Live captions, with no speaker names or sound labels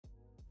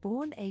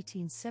Born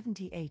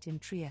 1878 in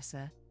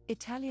Trieste,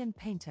 Italian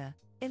painter,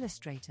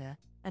 illustrator,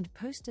 and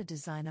poster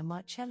designer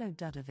Marcello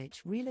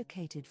Dudovich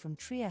relocated from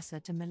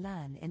Trieste to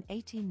Milan in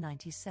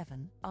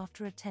 1897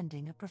 after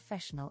attending a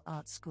professional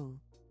art school.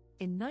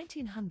 In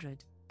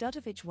 1900,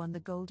 Dudovich won the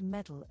gold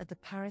medal at the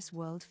Paris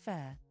World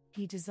Fair.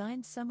 He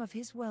designed some of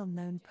his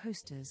well-known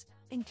posters,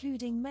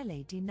 including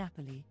Mele di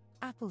Napoli,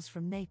 Apples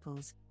from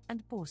Naples,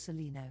 and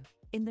Borsellino.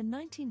 In the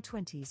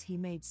 1920s he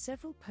made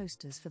several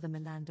posters for the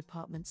Milan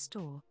department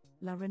store,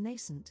 La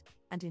Renaissance,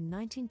 and in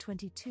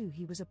 1922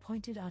 he was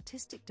appointed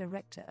artistic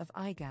director of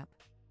IGAP.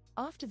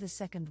 After the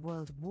Second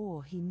World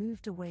War he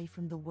moved away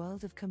from the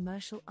world of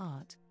commercial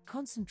art,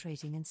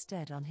 concentrating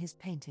instead on his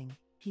painting.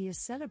 He is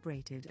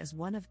celebrated as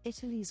one of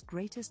Italy's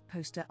greatest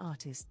poster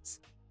artists.